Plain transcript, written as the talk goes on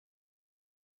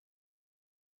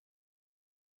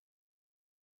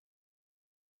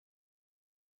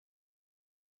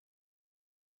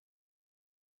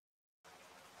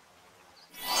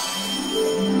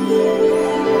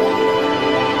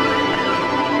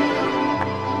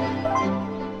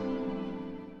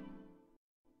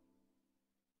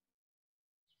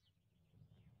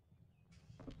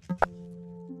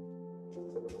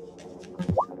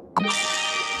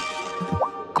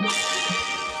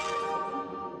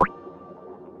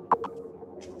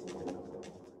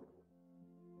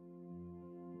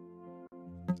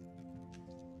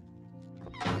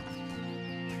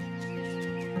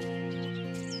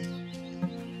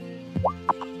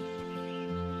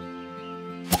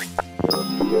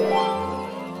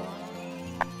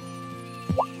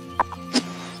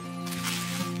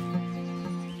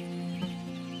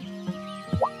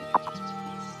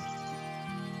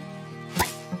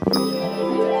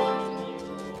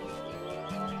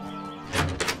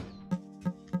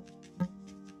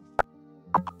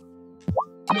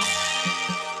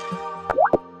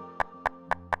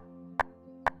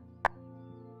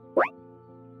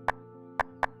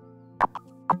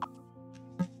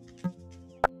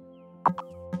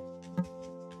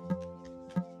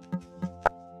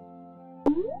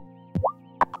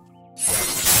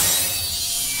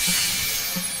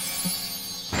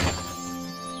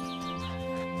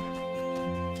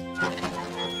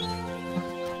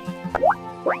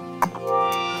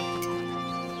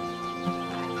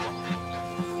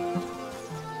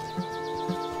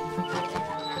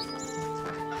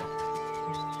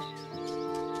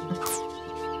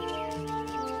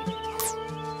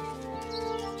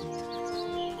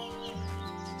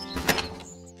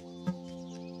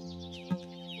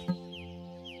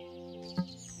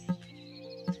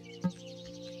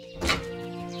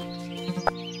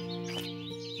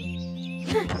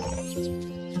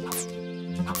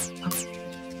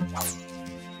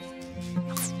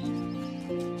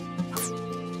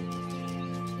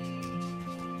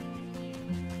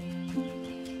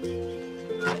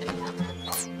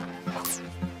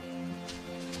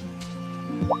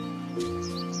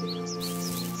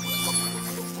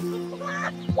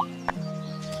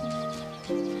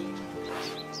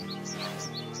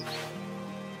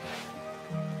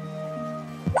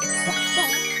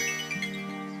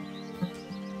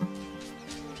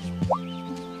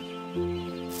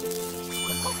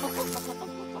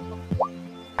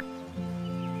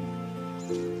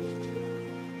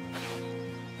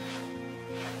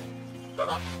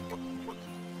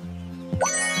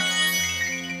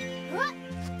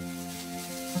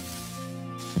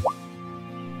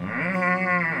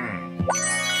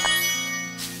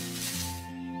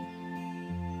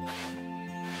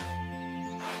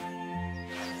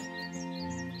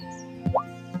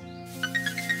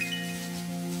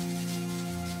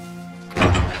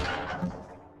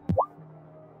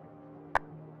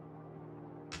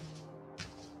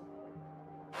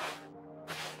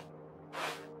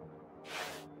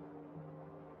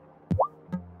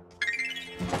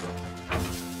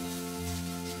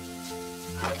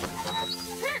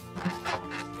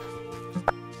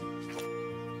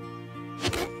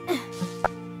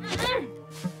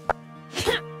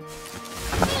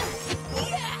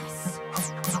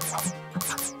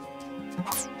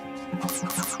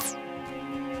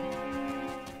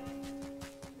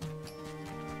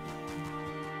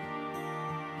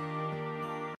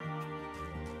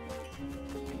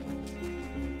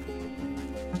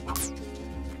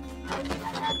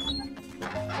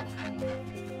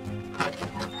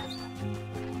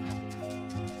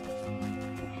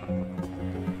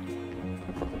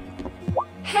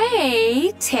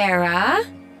Hey, Tara.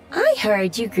 I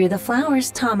heard you grew the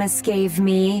flowers Thomas gave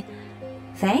me.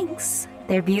 Thanks.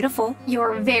 They're beautiful.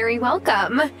 You're very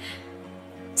welcome.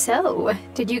 So,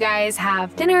 did you guys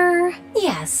have dinner?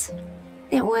 Yes.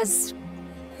 It was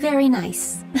very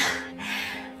nice.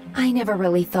 I never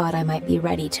really thought I might be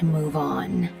ready to move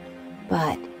on.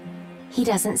 But he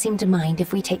doesn't seem to mind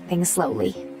if we take things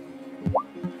slowly.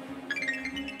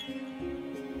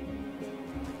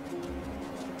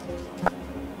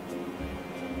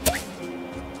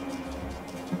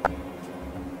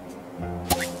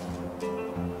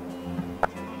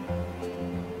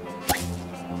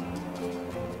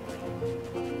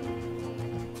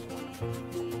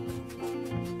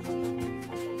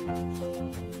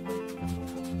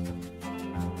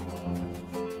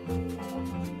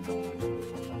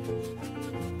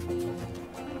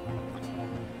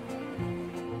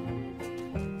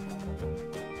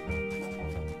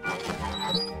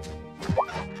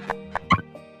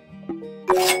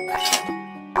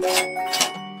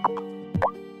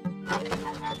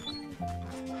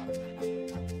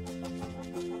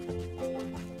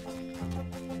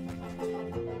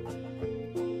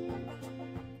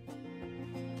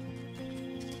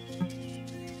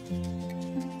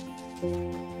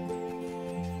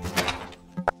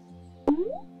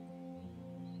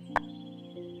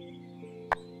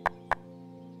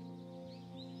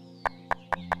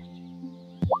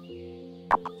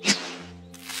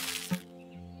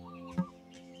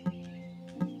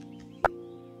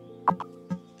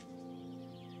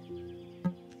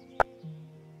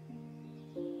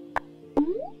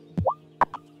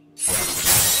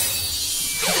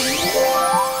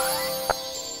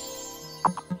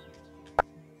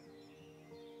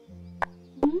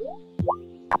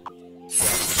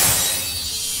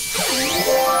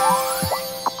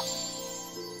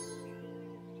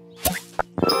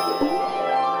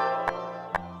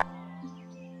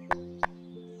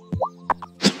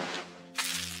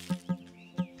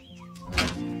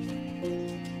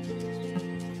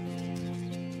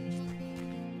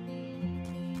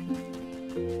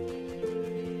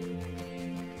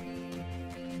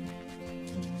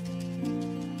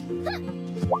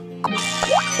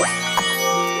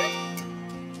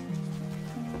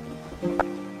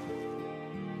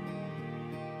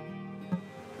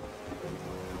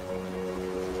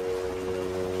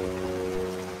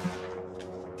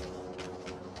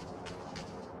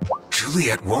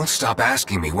 Juliet won't stop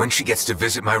asking me when she gets to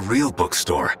visit my real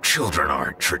bookstore. Children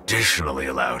aren't traditionally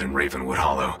allowed in Ravenwood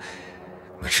Hollow,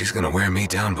 but she's gonna wear me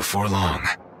down before long.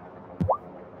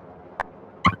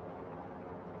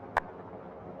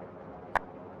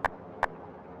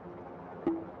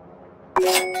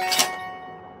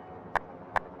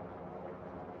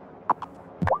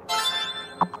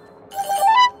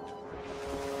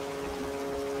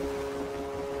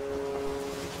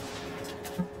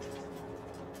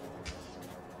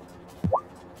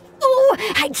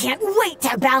 I can't wait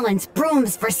to balance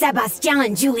brooms for Sebastian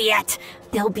and Juliet.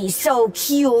 They'll be so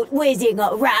cute whizzing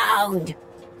around.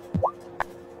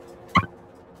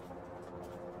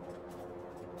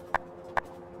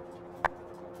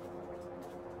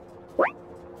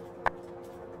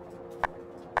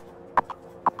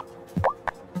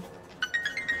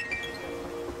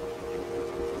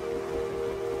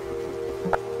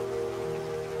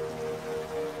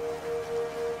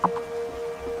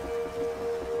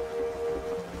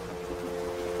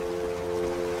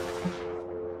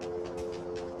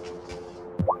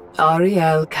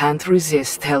 Ariel can't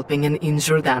resist helping an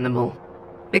injured animal.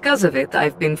 Because of it,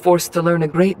 I've been forced to learn a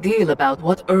great deal about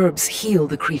what herbs heal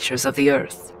the creatures of the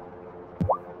earth.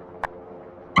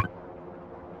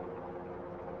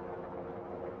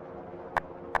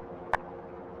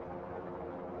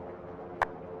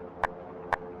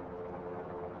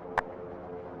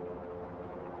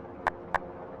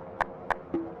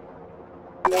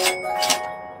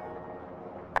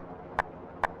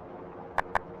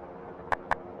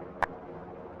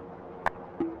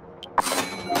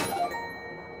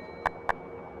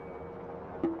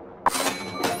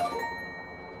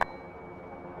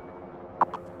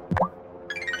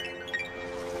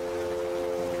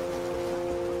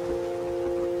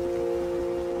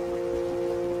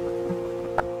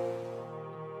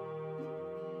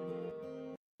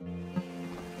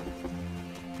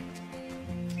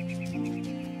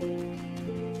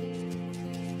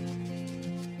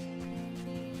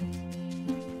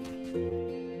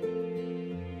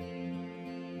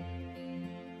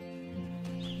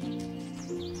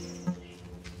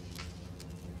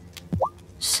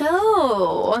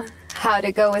 So, how'd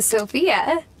it go with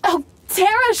Sophia? Oh,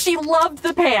 Tara, she loved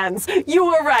the pans. You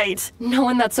were right.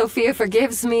 Knowing that Sophia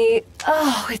forgives me,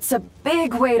 oh, it's a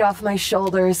big weight off my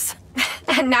shoulders.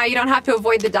 And now you don't have to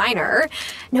avoid the diner.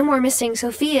 No more missing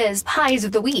Sophia's pies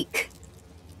of the week.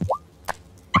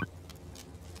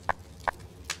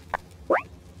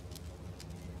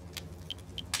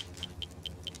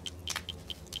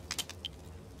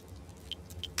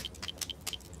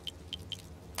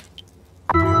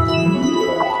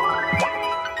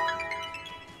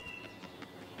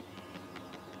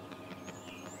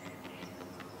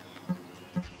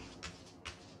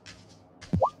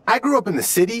 I grew up in the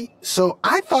city, so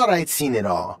I thought I'd seen it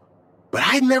all. But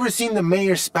I'd never seen the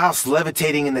mayor's spouse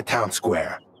levitating in the town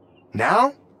square.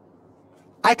 Now,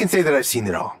 I can say that I've seen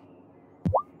it all.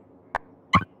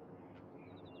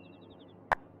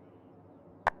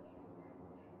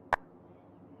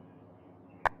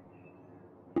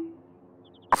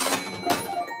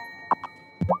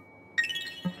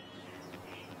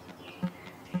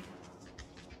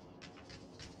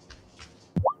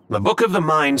 The Book of the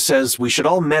Mind says we should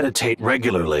all meditate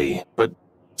regularly, but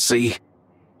see,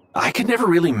 I could never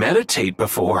really meditate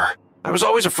before. I was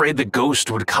always afraid the ghost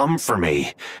would come for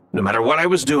me. No matter what I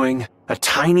was doing, a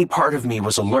tiny part of me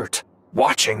was alert,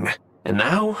 watching. And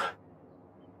now,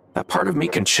 that part of me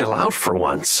can chill out for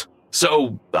once.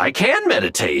 So I can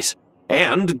meditate,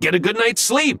 and get a good night's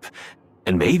sleep,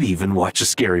 and maybe even watch a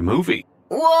scary movie.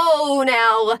 Whoa,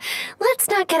 now. Let's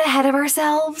not get ahead of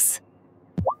ourselves.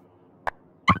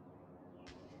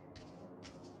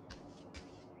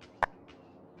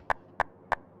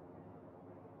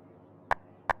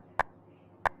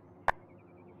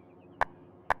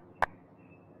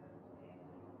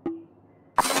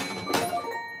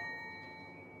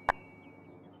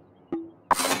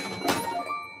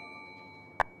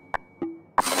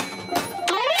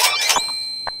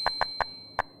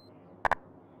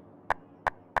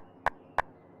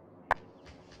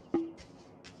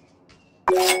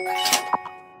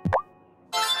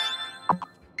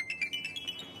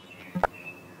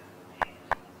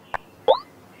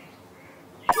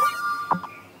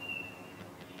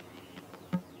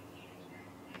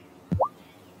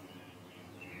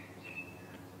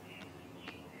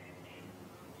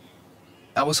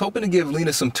 I was hoping to give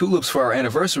Lina some tulips for our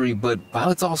anniversary, but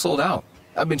Violet's all sold out.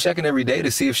 I've been checking every day to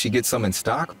see if she gets some in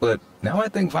stock, but now I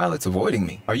think Violet's avoiding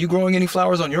me. Are you growing any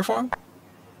flowers on your farm?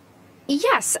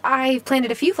 Yes, I've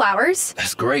planted a few flowers.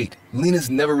 That's great.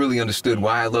 Lina's never really understood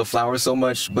why I love flowers so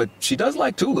much, but she does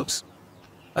like tulips.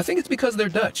 I think it's because they're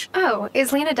Dutch. Oh,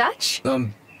 is Lina Dutch?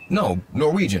 No,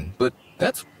 Norwegian, but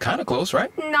that's kind of close,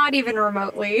 right? Not even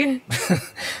remotely.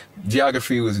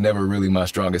 Geography was never really my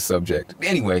strongest subject.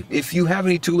 Anyway, if you have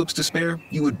any tulips to spare,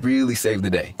 you would really save the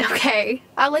day. Okay,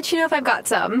 I'll let you know if I've got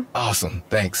some. Awesome,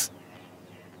 thanks.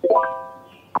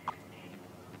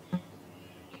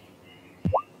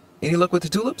 Any luck with the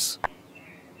tulips?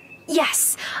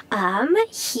 Yes,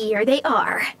 here they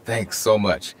are. Thanks so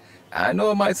much. I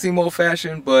know it might seem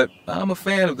old-fashioned, but I'm a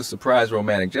fan of the surprise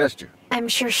romantic gesture. I'm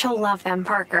sure she'll love them,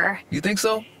 Parker. You think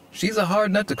so? She's a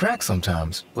hard nut to crack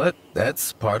sometimes, but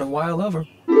that's part of why I love her.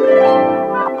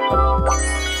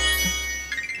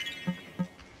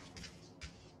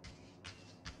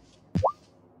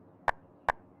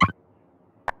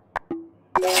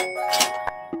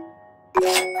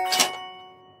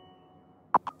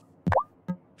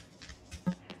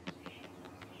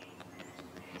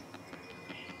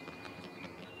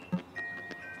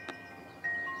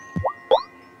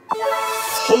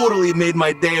 Totally made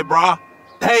my day, brah.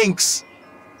 Thanks.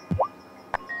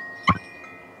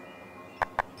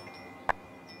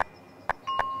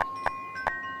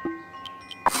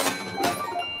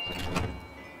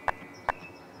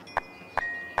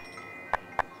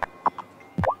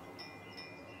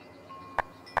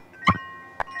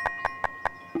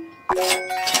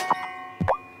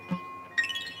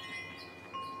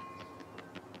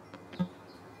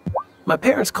 My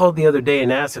parents called the other day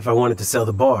and asked if I wanted to sell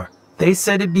the bar. They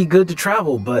said it'd be good to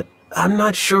travel, but I'm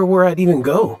not sure where I'd even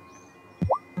go.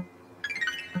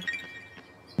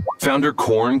 Founder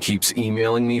Korn keeps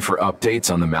emailing me for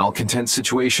updates on the malcontent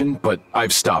situation, but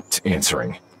I've stopped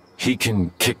answering. He can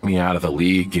kick me out of the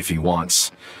league if he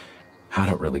wants. I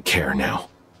don't really care now.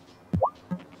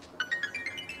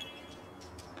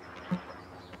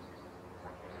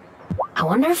 I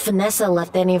wonder if Vanessa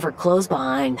left any of her clothes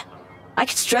behind. I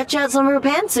could stretch out some of her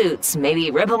pantsuits,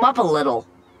 maybe rip them up a little.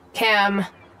 Kim.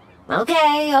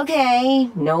 Okay.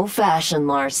 No fashion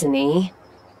larceny.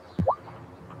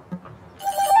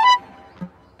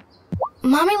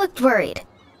 Mommy looked worried,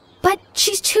 but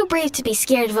she's too brave to be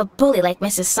scared of a bully like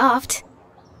Mrs. Soft.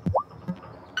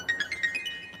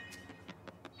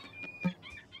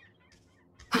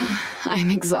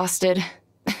 I'm exhausted.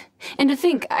 And to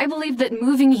think, I believed that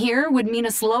moving here would mean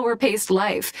a slower-paced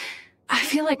life. I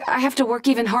feel like I have to work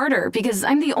even harder because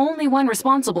I'm the only one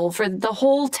responsible for the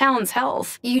whole town's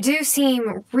health. You do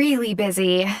seem really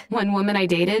busy. One woman I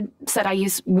dated said I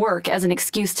used work as an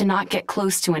excuse to not get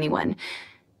close to anyone.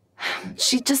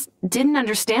 She just didn't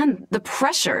understand the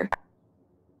pressure.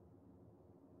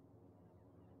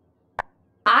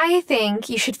 I think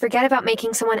you should forget about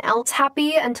making someone else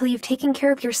happy until you've taken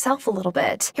care of yourself a little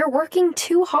bit. You're working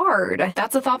too hard.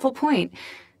 That's a thoughtful point.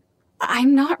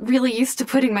 I'm not really used to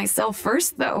putting myself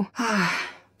first, though.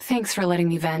 Thanks for letting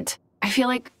me vent. I feel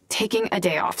like taking a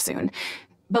day off soon.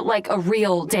 But like a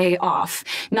real day off,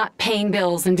 not paying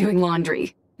bills and doing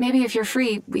laundry. Maybe if you're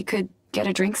free, we could get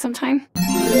a drink sometime?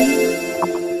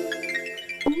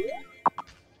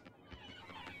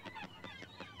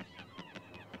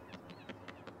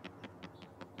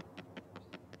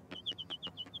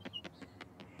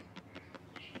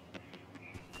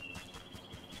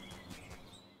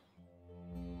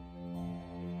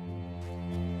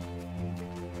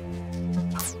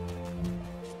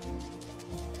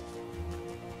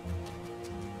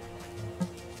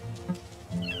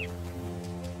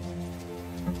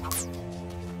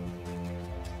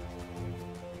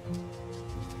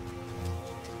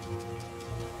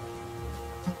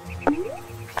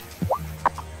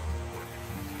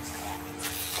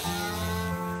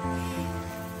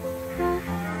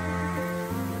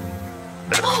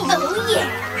 Oh,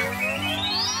 yeah!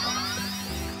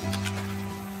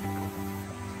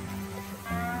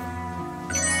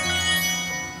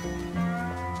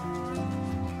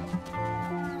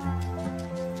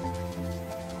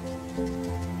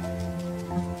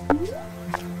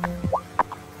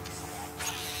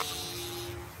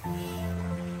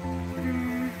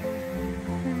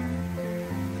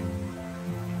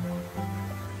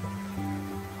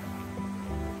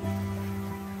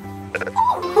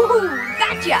 Ooh,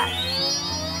 gotcha!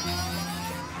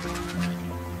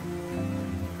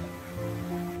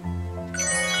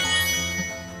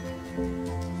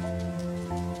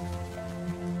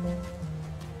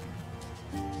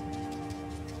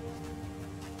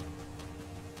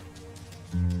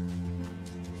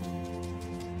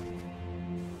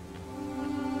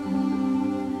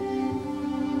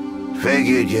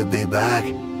 Figured you'd be back.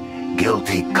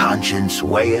 Guilty conscience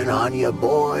weighing on you,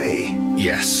 boy.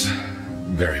 Yes,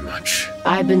 very much.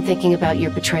 I've been thinking about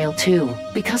your betrayal too.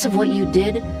 Because of what you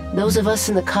did, those of us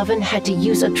in the coven had to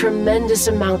use a tremendous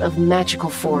amount of magical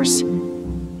force.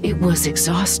 It was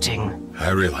exhausting. I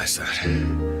realize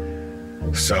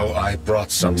that. So I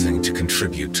brought something to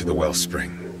contribute to the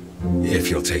wellspring. If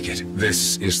you'll take it.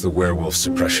 This is the werewolf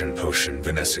suppression potion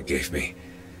Vanessa gave me.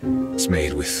 It's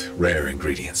made with rare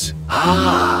ingredients.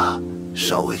 Ah,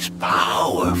 so it's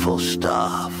powerful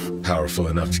stuff. Powerful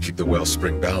enough to keep the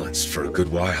wellspring balanced for a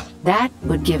good while. That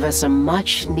would give us a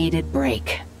much-needed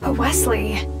break. But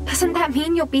Westley, doesn't that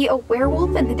mean you'll be a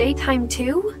werewolf in the daytime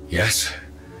too? Yes.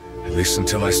 At least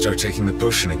until I start taking the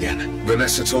potion again.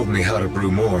 Vanessa told me how to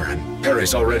brew more, and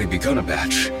Perry's already begun a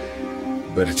batch.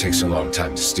 But it takes a long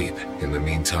time to steep. In the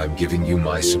meantime, giving you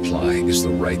my supply is the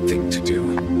right thing to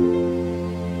do.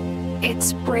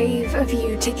 It's brave of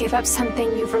you to give up something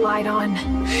you've relied on.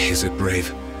 Is it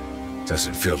brave?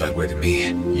 Doesn't feel that way to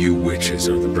me. You witches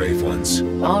are the brave ones.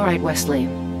 All right, Westley.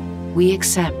 We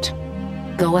accept.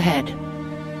 Go ahead.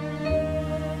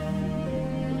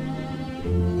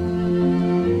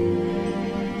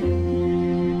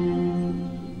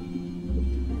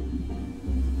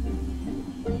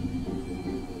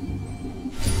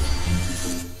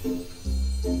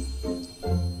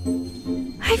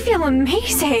 I feel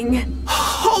amazing.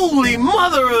 Holy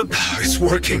mother of... It's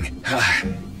working.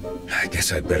 I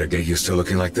guess I'd better get used to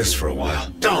looking like this for a while.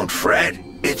 Don't fret.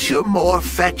 It's your more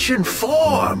fetching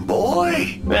form,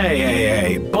 boy.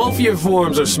 Hey, both your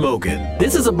forms are smoking.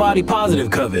 This is a body-positive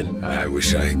coven. I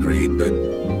wish I agreed,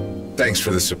 but thanks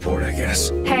for the support, I guess.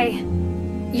 Hey,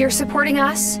 you're supporting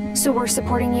us, so we're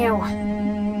supporting you.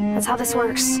 That's how this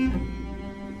works.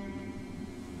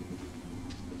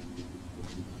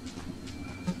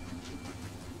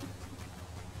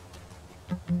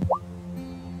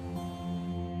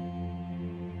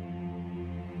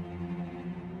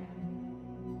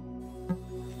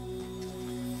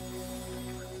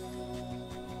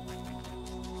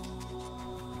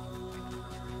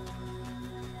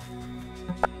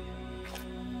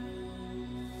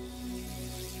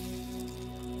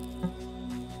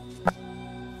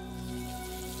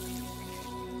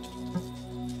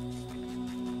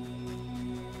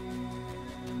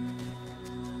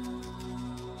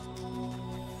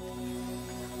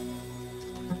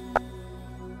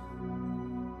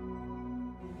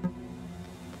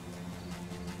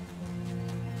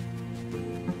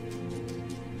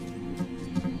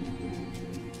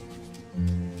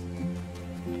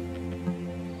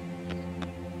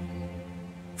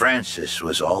 Francis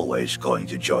was always going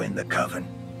to join the coven.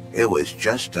 It was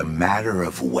just a matter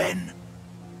of when.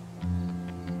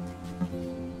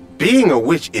 Being a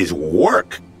witch is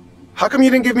work. How come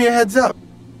you didn't give me a heads up?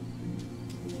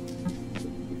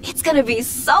 It's gonna be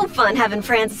so fun having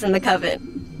Francis in the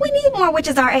coven. We need more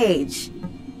witches our age.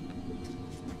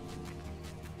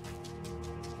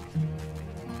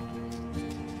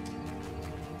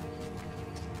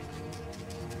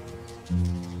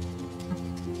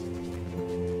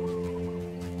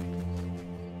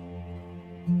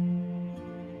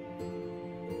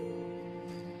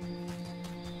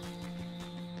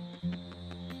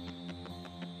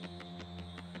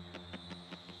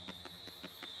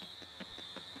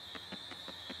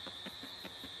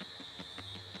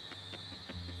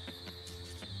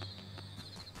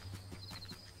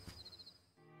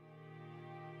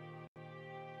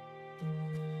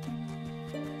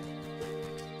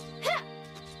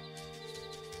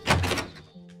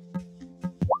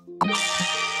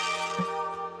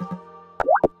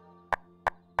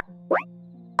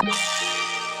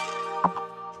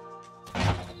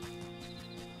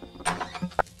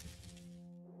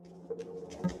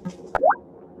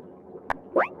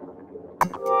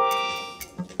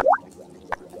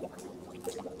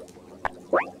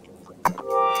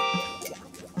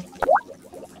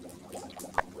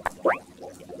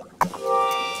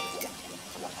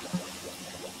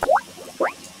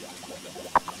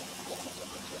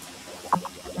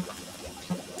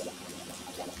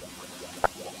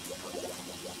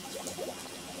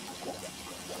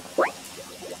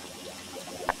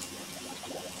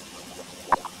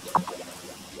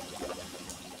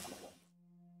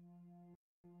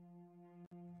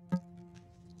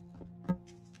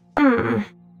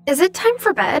 Is it time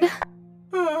for bed?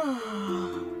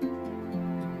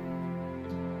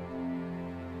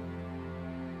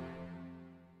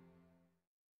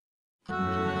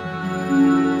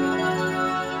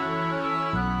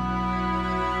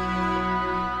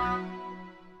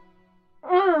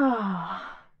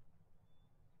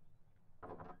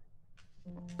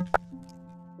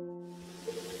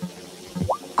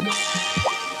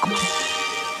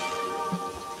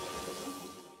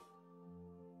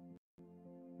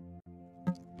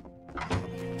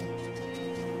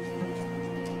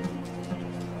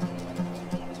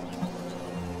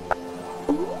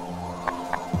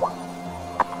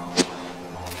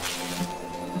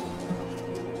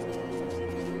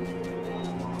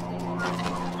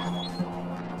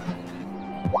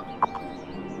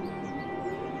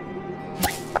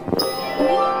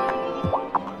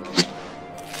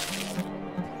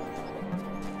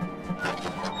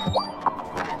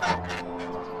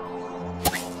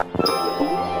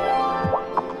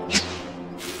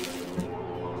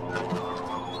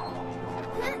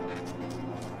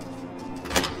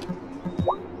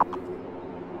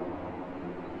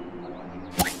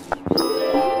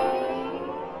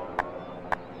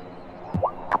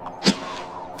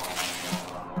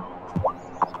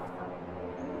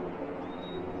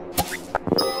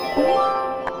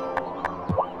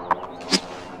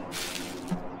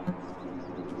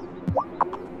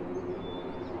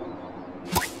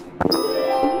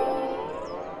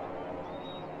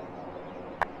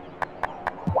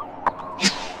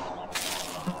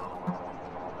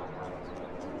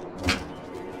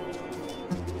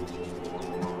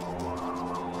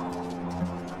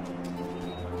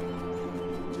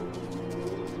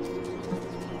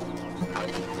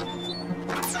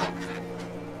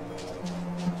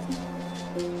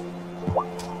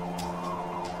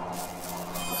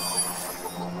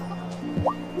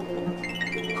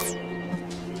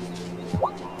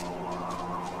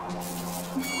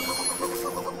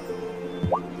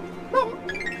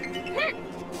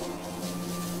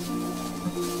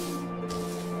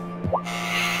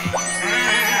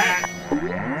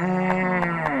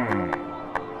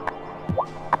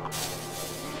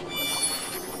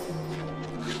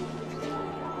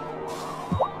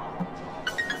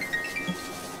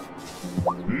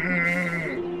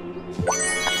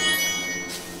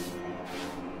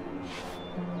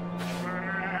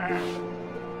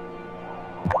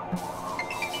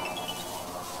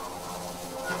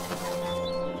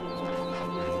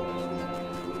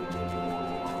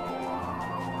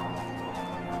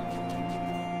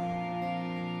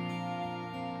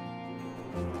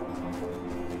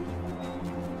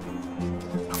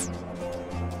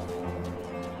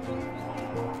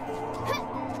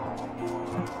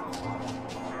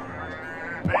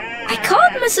 I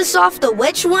called Mrs. Soft the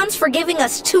witch once for giving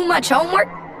us too much homework,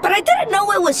 but I didn't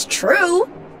know it was true.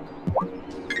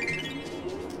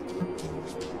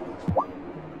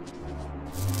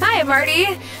 Hi,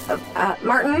 Marty.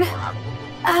 Martin.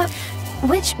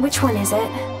 Which one is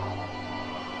it?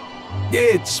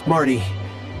 It's Marty.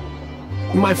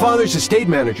 My father's estate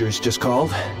manager's just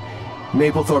called.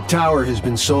 Maplethorpe Tower has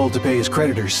been sold to pay his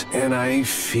creditors, and I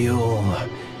feel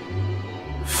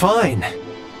fine,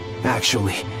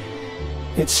 actually.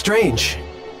 It's strange.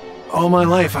 All my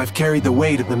life I've carried the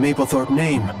weight of the Maplethorpe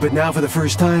name, but now for the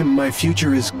first time my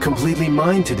future is completely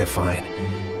mine to define.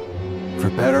 For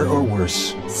better or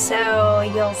worse. So,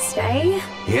 you'll stay?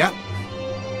 Yep.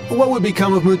 What would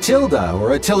become of Mutilda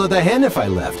or Attila the Hen if I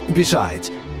left?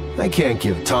 Besides, I can't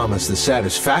give Thomas the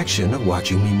satisfaction of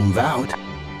watching me move out.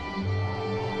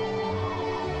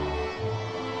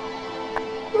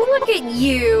 Look at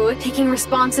you, taking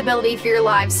responsibility for your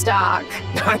livestock.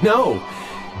 I know.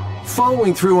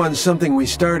 Following through on something we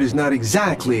start is not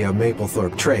exactly a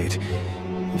Maplethorpe trait.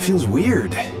 It feels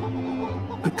weird,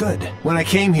 but good. When I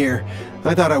came here,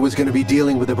 I thought I was going to be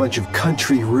dealing with a bunch of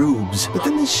country rubes, but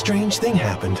then this strange thing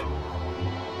happened.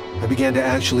 I began to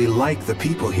actually like the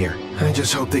people here. I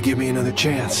just hope they give me another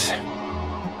chance.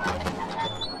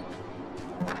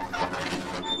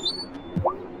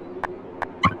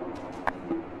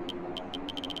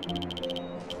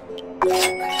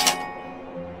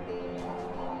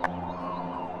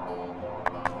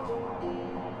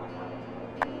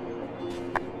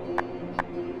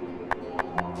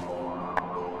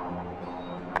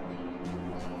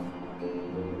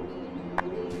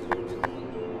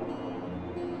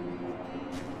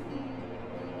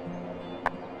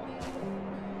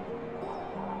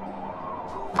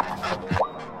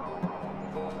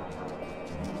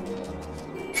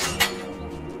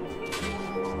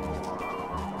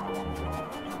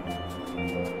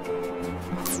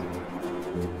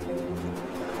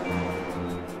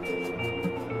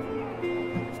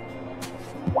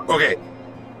 Okay,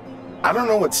 I don't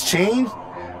know what's changed,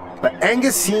 but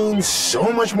Angus seems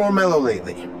so much more mellow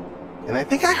lately. And I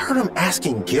think I heard him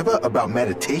asking Giva about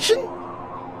meditation?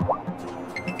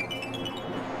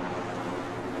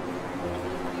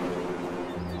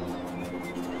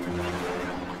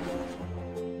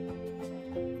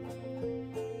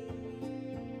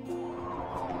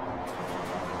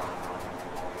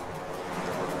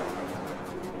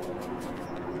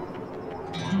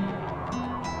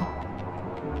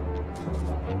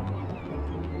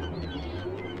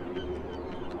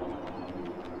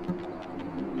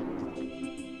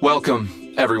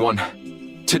 Welcome, everyone.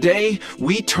 Today,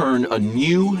 we turn a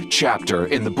new chapter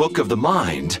in the Book of the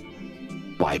Mind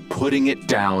by putting it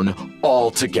down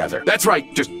altogether. That's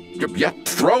right, just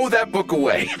throw that book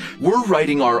away. We're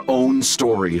writing our own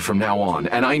story from now on,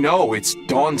 and I know it's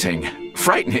daunting,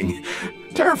 frightening,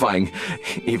 terrifying,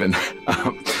 even.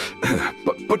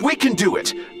 But we can do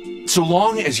it, so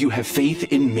long as you have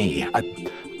faith in me.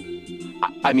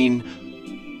 I mean,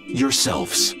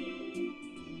 yourselves.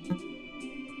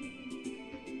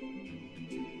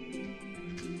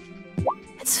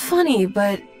 It's funny,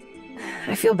 but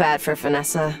I feel bad for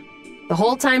Vanessa. The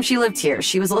whole time she lived here,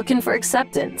 she was looking for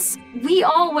acceptance. We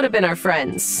all would have been our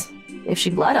friends, if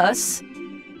she'd let us.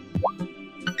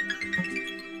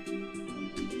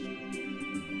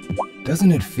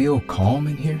 Doesn't it feel calm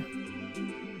in here?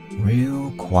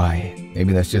 Real quiet.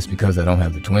 Maybe that's just because I don't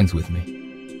have the twins with me.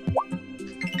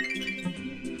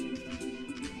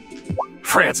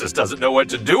 Francis doesn't know what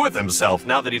to do with himself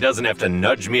now that he doesn't have to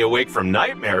nudge me awake from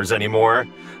nightmares anymore.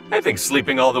 I think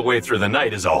sleeping all the way through the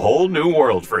night is a whole new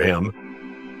world for him.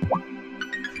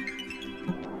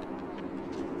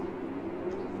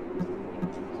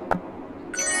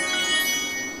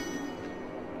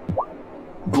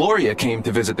 Gloria came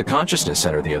to visit the Consciousness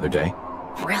Center the other day.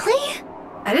 Really?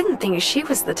 I didn't think she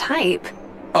was the type.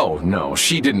 Oh no,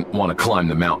 she didn't want to climb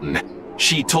the mountain.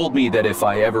 She told me that if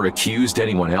I ever accused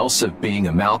anyone else of being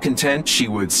a malcontent, she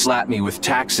would slap me with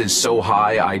taxes so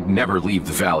high I'd never leave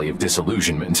the Valley of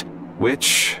Disillusionment.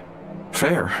 Which,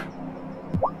 fair.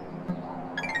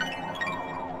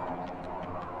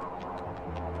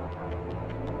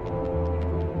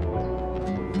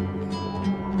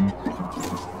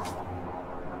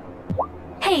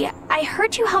 Hey, I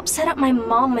heard you helped set up my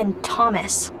mom and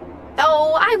Thomas.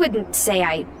 Oh, I wouldn't say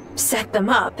I set them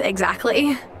up,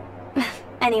 exactly.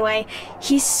 Anyway,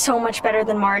 he's so much better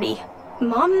than Marty.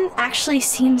 Mom actually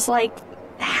seems like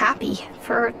happy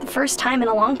for the first time in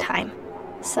a long time.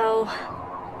 So,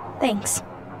 Thanks.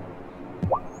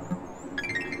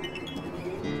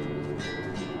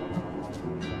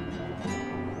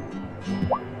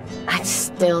 I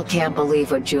still can't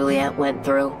believe what Juliet went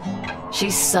through.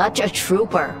 She's such a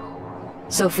trooper.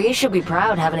 Sophia should be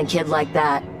proud having a kid like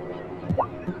that.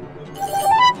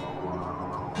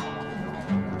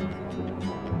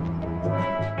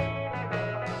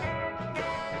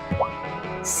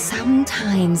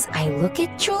 Sometimes I look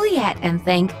at Juliet and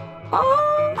think, oh,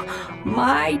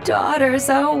 my daughter's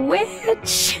a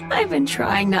witch. I've been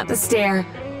trying not to stare.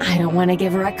 I don't want to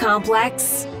give her a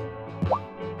complex.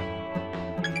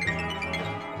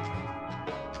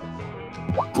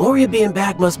 Gloria being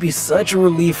back must be such a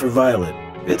relief for Violet.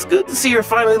 It's good to see her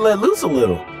finally let loose a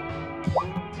little.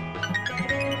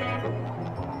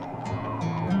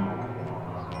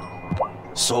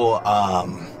 So,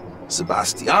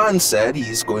 Sebastian said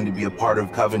he's going to be a part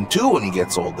of Coven too when he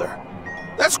gets older.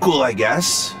 That's cool, I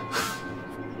guess.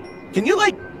 Can you,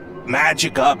 like,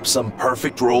 magic up some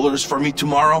perfect rollers for me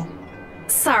tomorrow?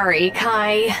 Sorry,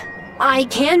 Kai. I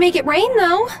can make it rain,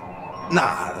 though.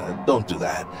 Nah, don't do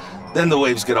that. Then the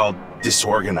waves get all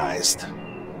disorganized.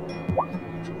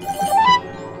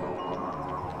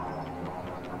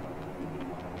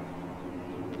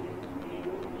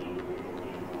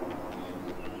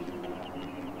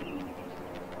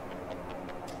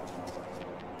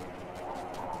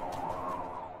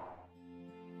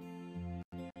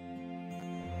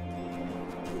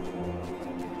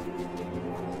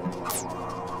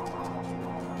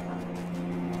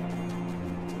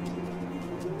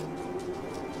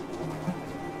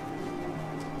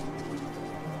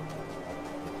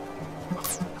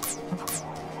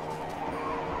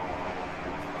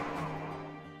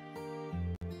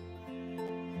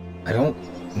 I don't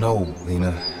know,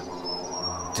 Lina.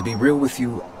 To be real with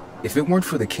you, if it weren't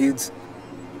for the kids,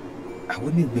 I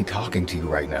wouldn't even be talking to you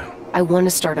right now. I want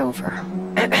to start over.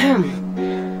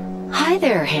 Hi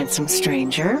there, handsome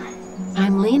stranger.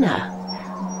 I'm Lina.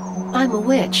 I'm a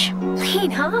witch.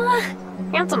 Lina?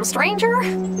 Handsome stranger?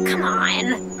 Come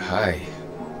on. Hi,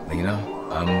 Lina.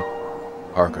 I'm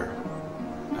Parker.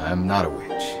 I'm not a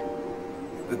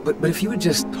witch. But if you had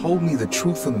just told me the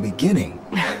truth from the beginning...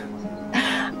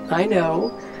 I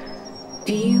know.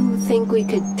 Do you think we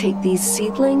could take these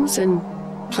seedlings and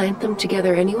plant them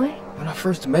together anyway? When I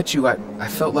first met you, I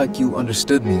felt like you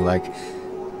understood me, like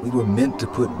we were meant to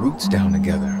put roots down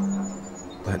together.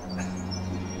 But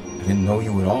I didn't know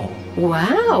you at all.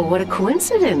 Wow, what a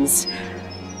coincidence.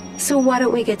 So why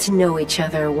don't we get to know each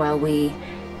other while we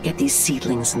get these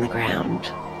seedlings in the ground?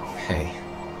 Hey,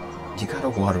 you gotta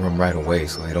water them right away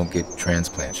so they don't get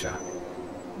transplant shot.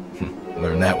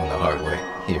 Learned that one the hard way.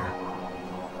 Here.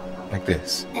 Like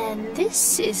this. And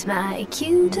this is my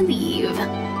cue to leave.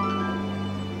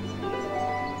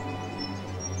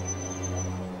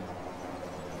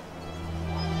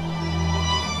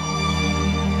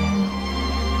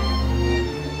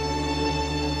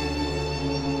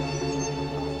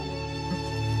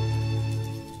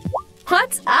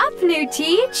 What's up, new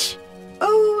teach?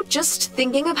 Oh, just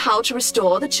thinking of how to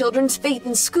restore the children's faith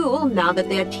in school now that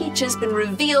their teacher's been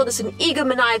revealed as an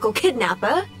egomaniacal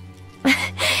kidnapper.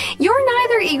 You're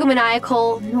neither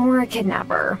egomaniacal nor a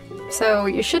kidnapper, so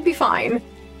you should be fine.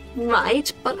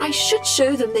 Right, but I should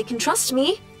show them they can trust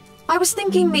me. I was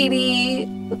thinking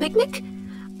maybe a picnic?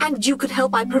 And you could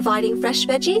help by providing fresh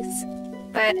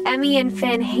veggies? But Emmy and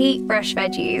Finn hate fresh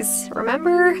veggies,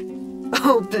 remember?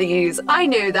 Oh, please, I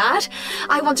know that.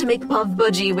 I want to make pav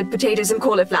bhaji with potatoes and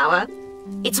cauliflower.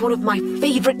 It's one of my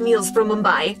favorite meals from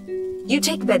Mumbai. You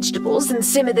take vegetables and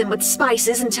simmer them with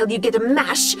spices until you get a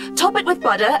mash, top it with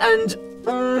butter, and...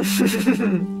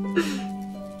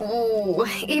 Ooh,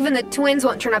 even the twins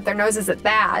won't turn up their noses at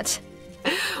that.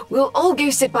 We'll all go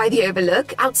sit by the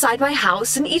overlook outside my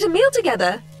house and eat a meal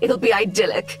together. It'll be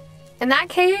idyllic. In that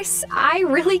case, I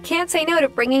really can't say no to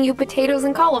bringing you potatoes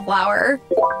and cauliflower.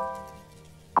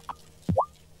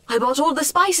 I bought all the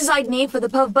spices I'd need for the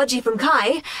pav bhaji from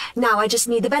Kai. Now I just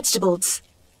need the vegetables.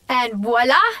 And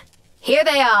voila! Here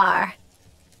they are.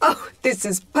 Oh, this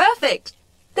is perfect.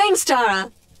 Thanks, Tara.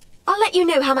 I'll let you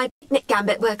know how my picnic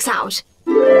gambit works out.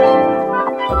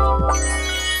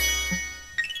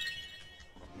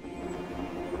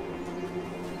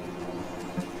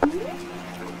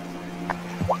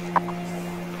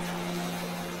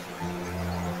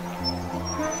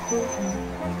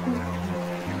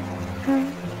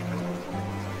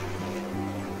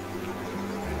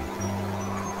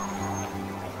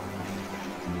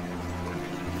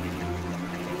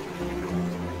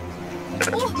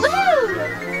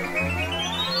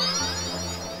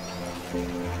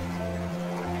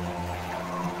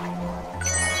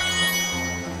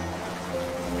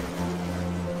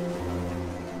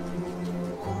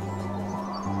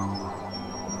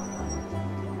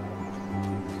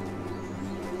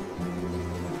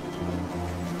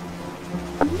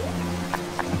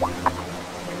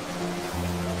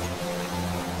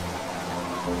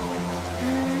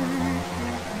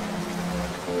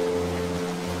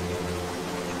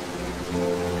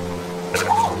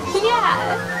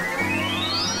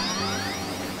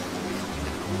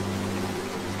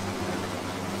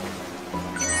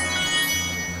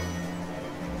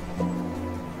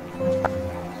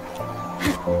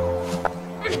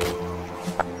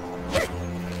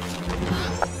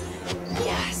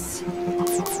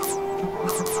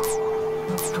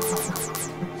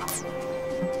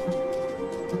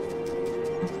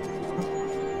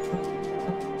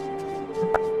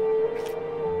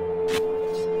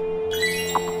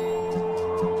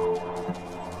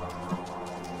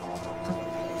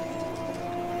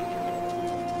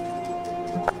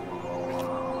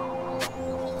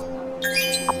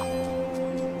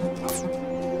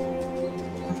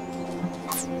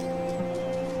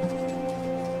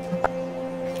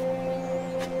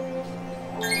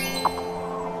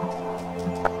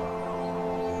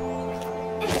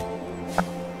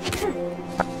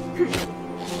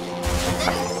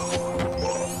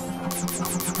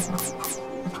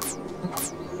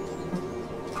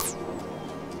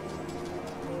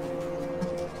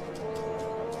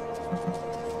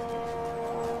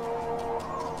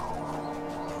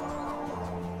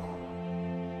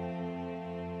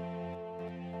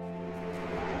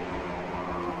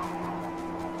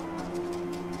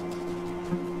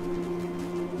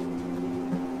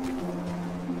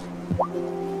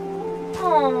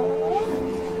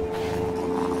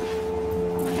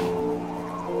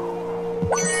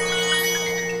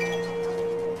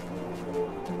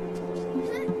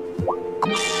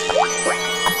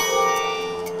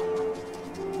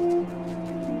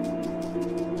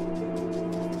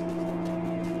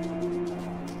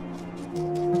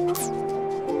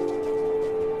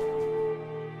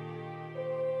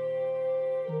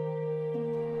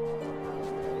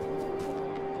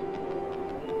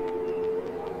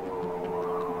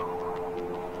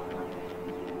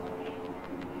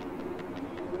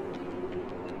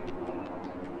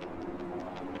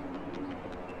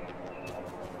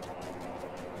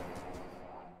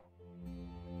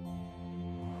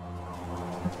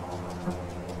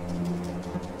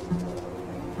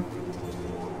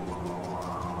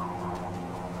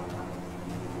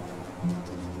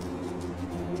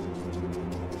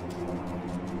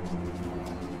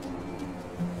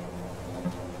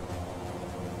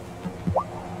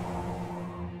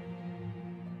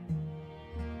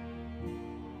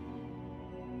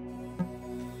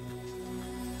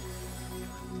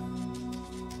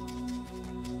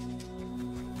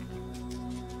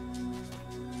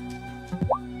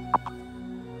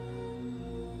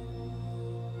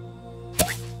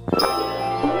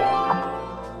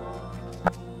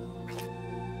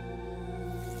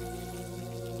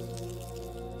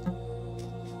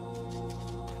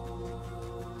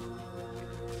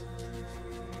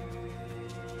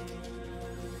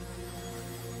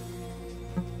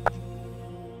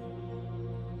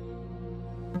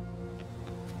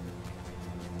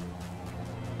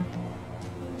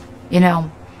 You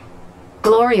know,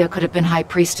 Gloria could have been High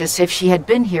Priestess if she had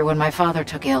been here when my father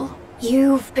took ill.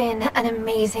 You've been an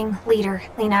amazing leader,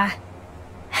 Lina.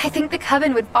 I think the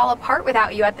Coven would fall apart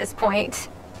without you at this point.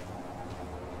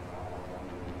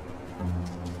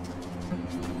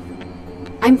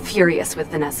 I'm furious with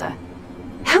Vanessa.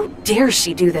 How dare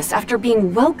she do this after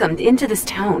being welcomed into this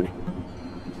town?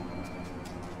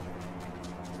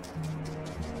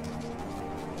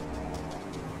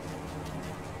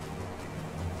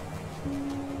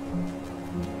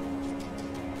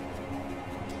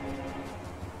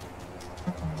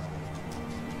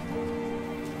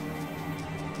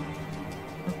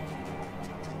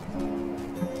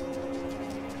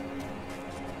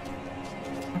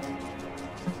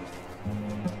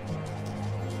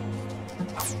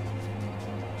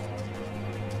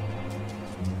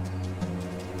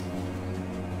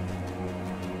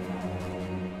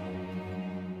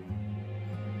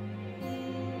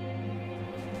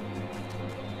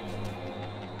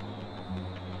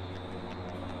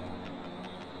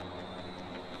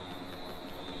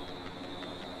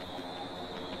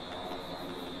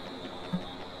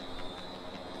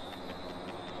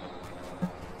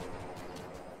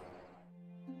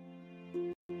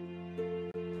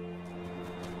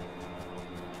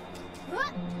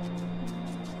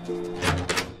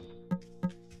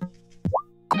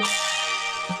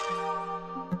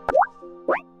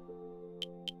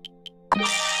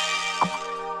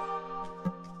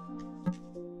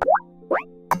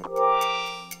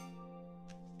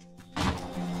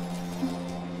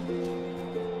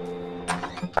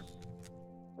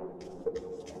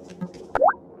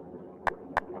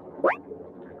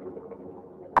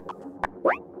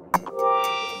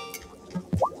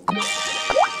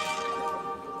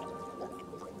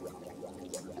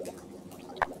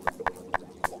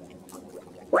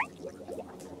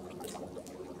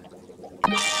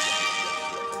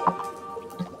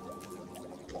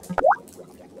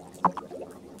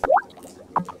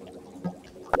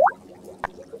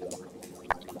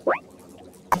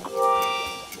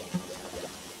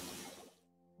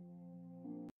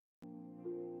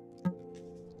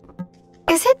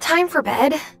 Is it time for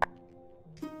bed?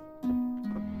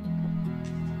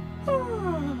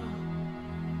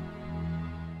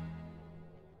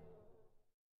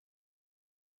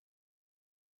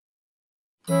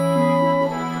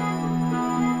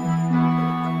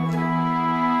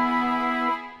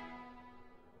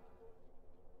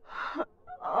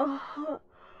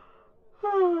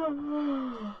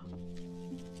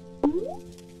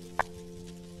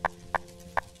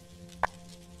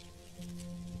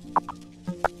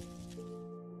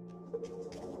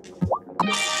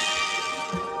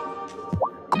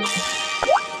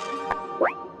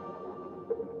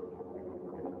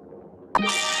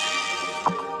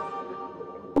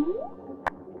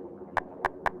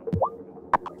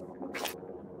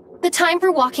 The time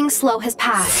for walking slow has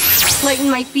passed. Lighten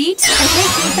my feet and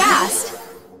make me fast.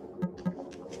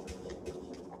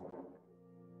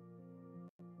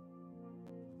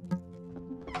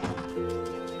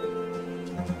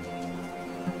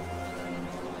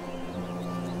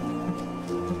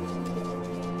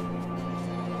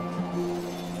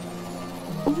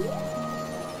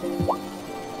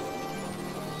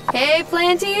 Hey,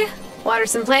 Planty. Water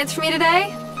some plants for me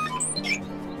today?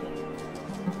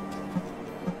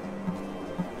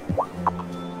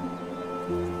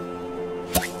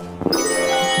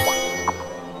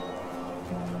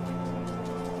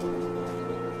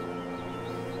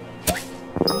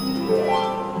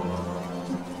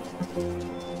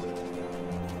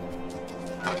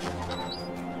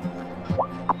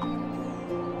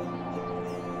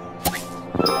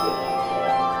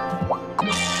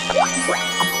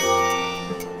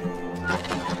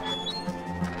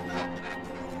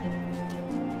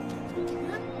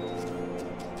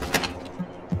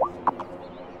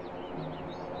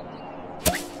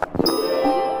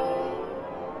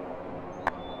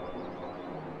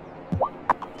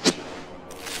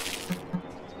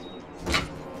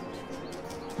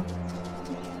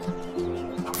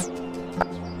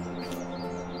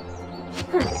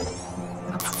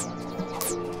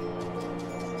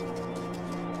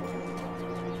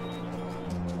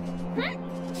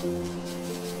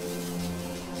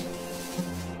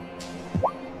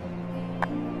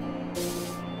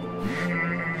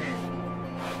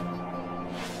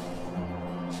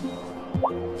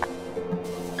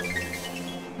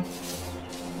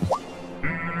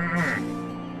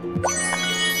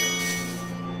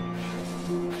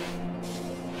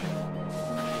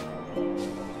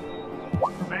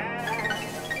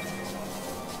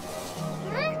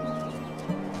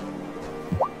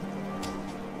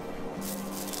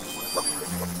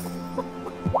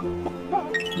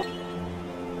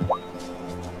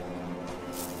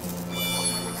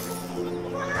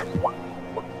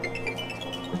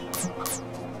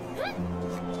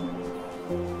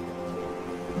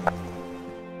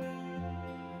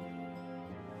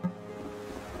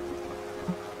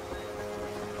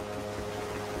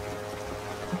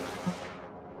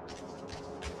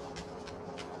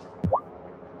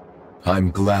 I'm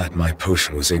glad my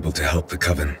potion was able to help the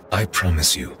coven. I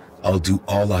promise you, I'll do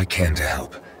all I can to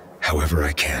help, however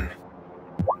I can.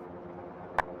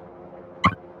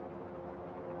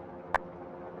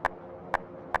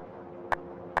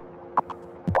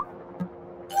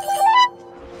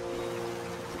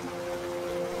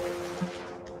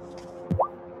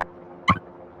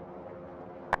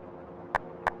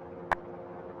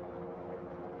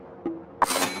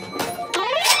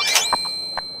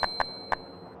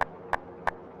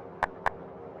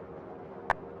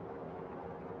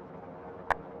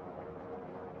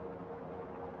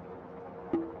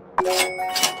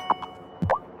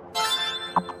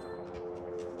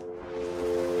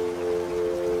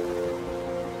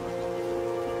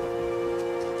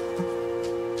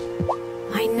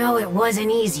 I know it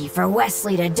wasn't easy for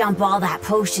Westley to dump all that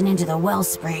potion into the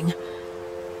wellspring,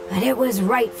 but it was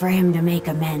right for him to make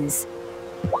amends.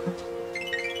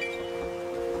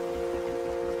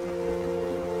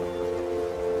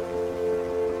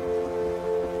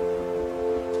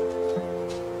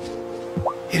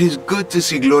 It is good to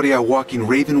see Gloria walking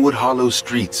Ravenwood Hollow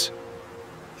streets.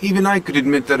 Even I could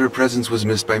admit that her presence was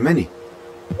missed by many.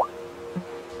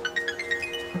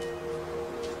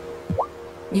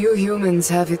 You humans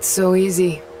have it so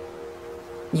easy.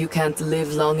 You can't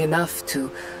live long enough to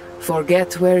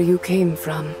forget where you came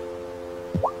from.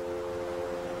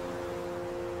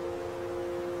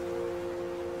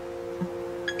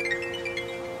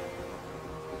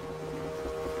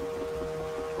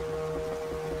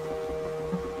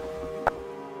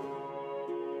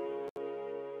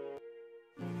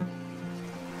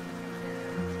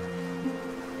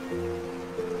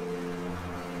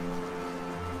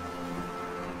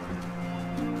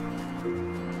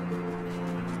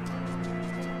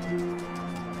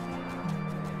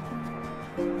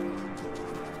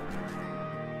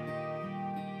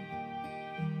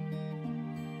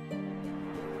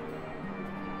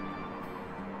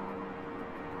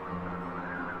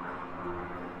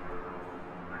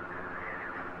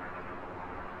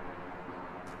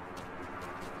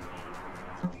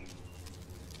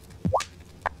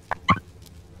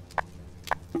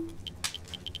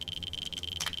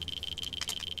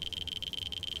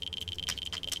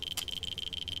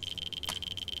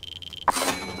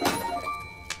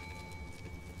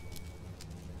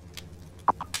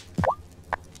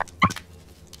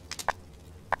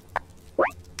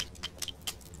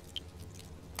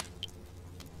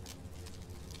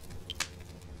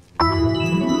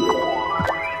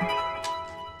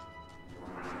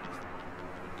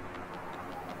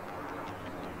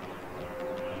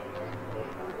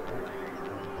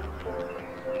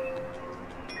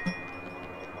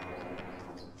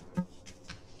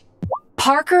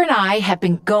 Parker and I have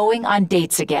been going on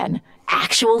dates again.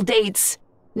 Actual dates.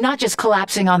 Not just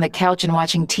collapsing on the couch and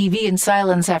watching TV in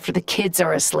silence after the kids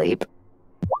are asleep.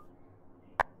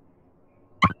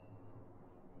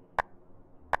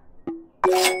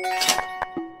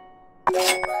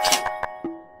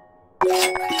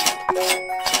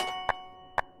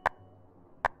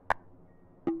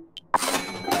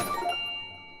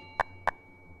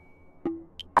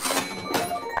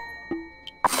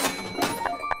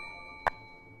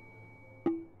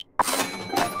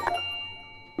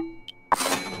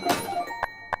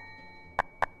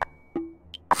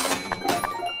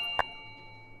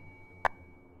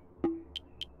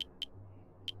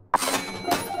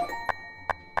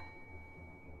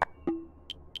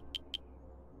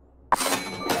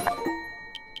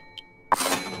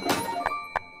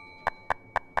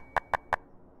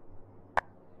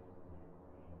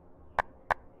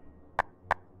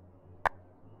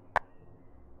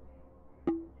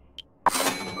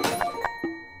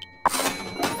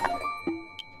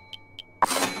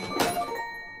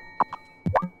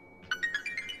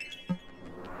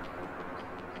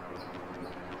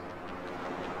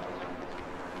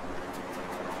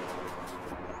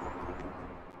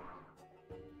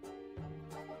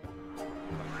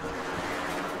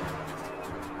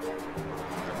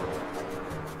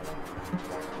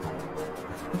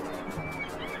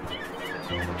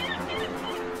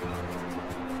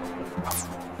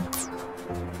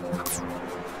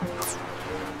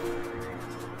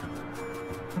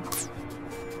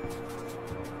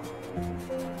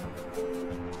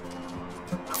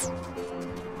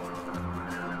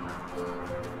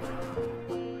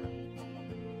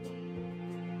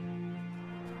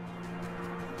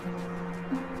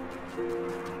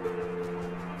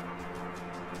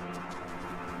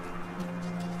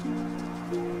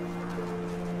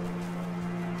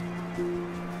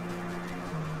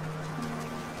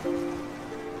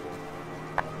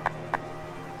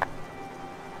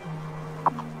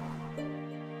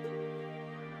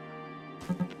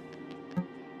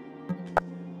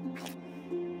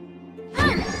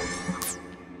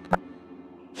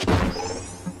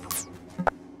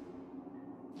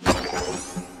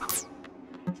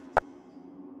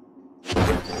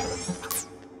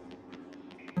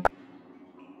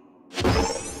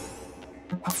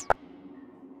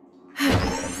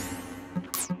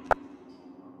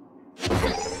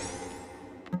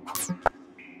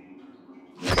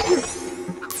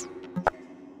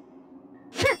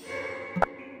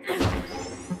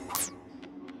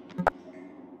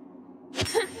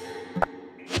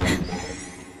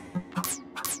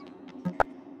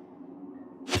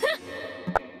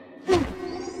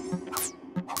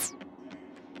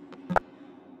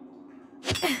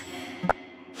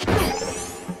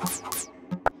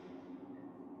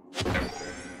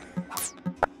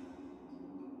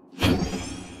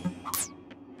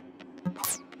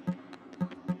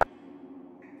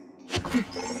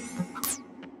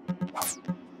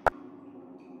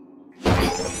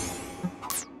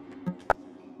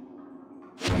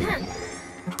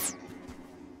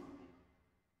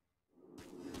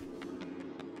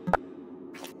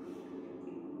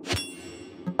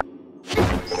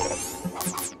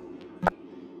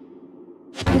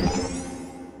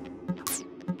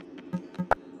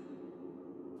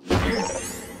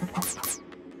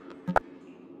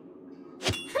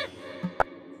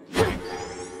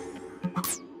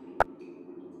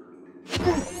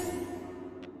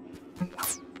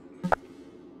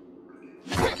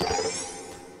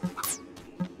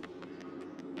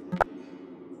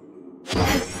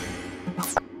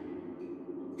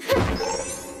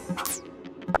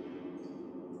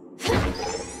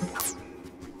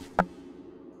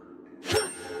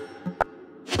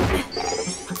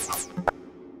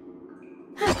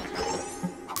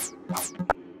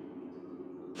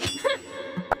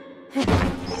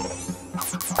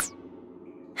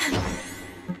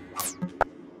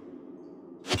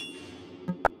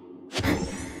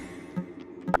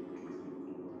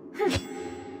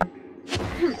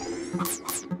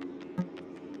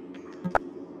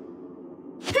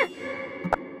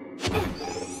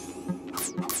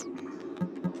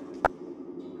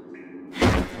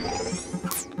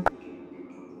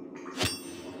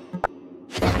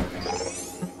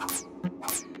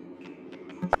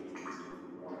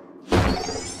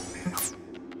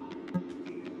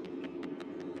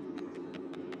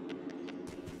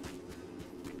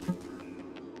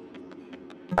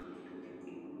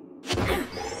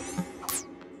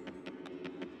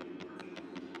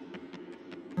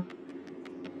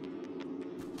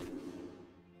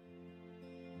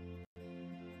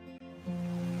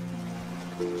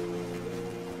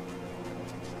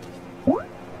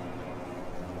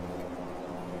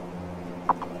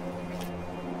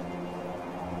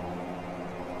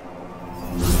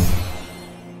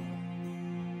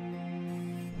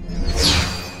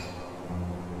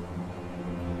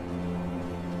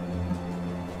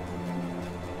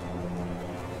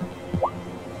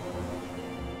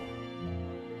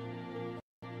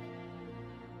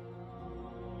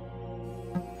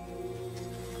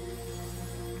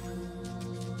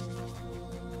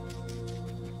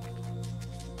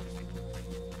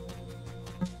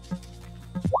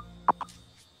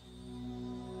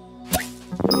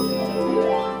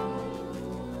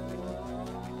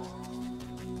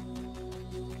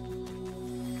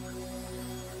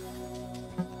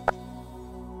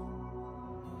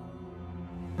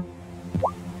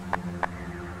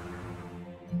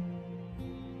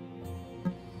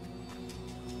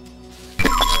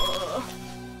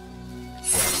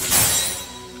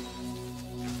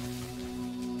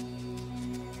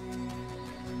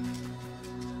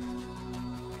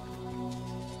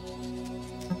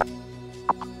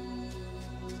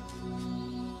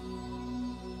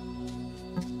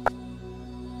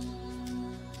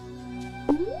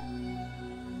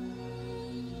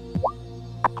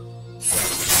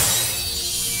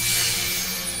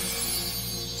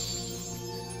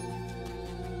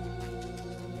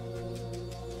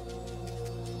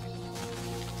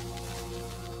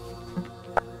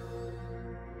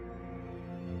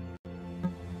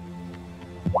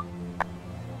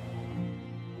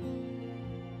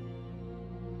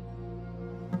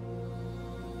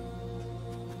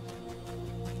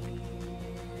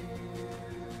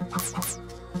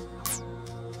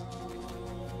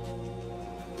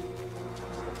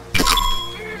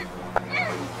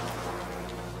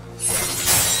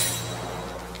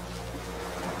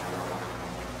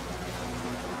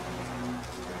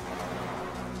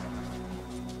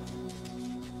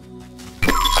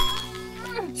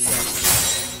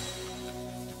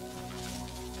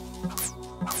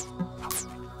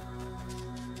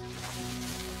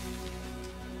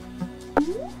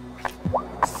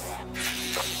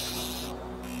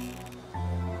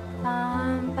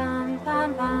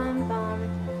 Bum, bum,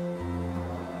 bum.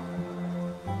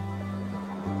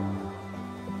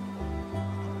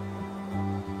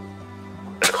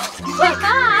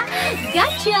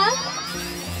 Gotcha!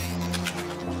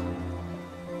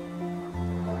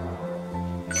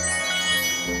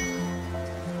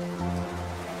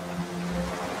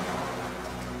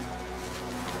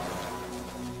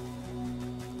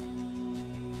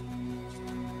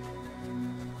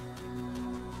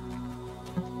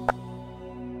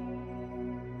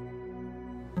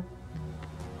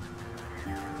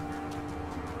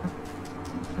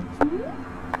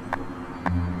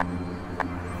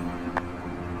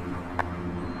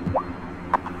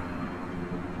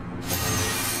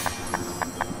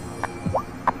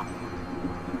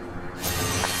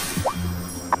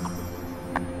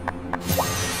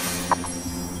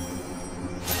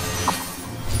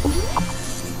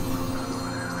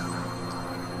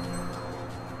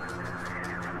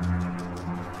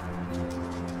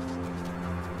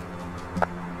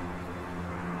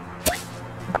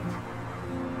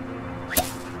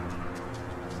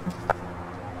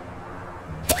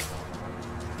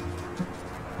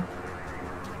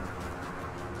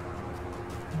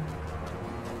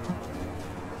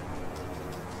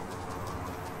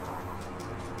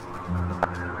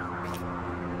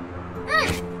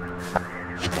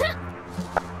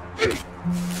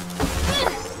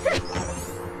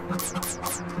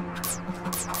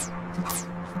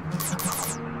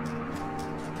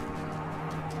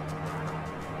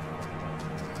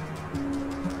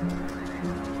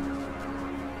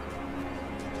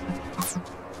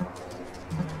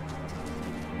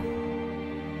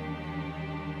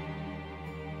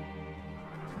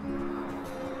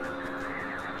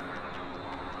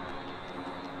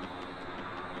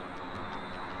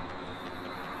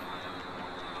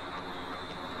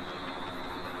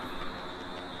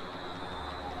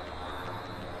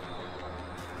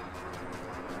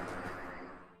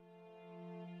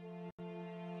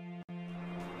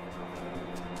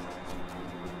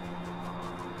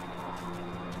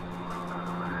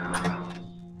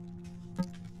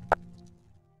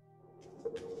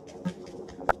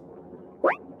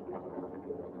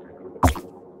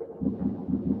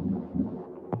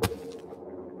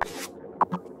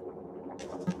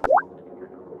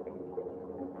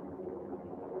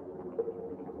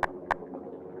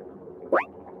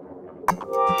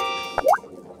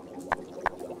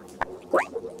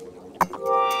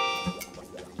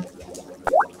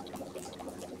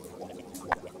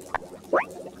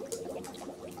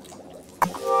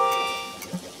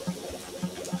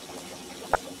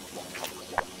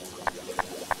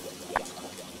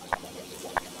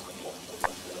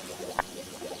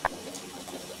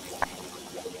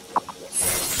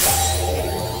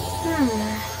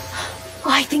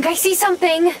 I think I see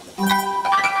something.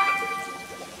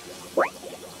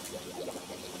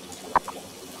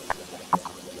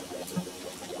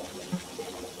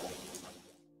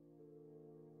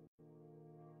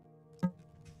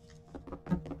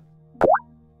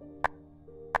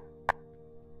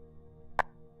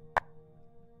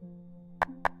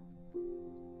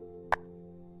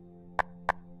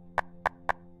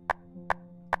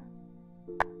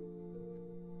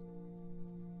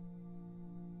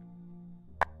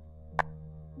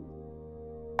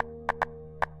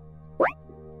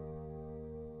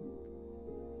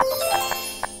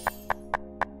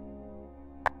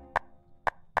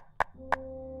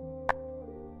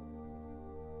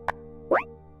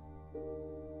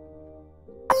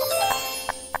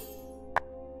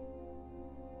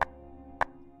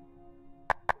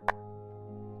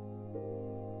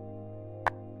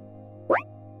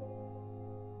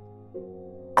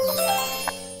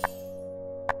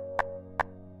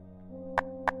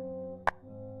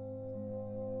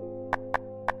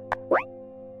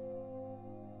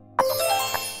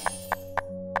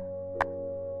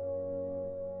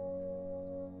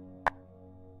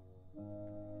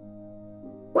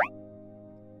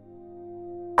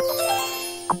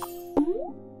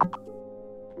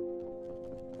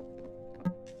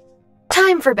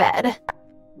 Time for bed.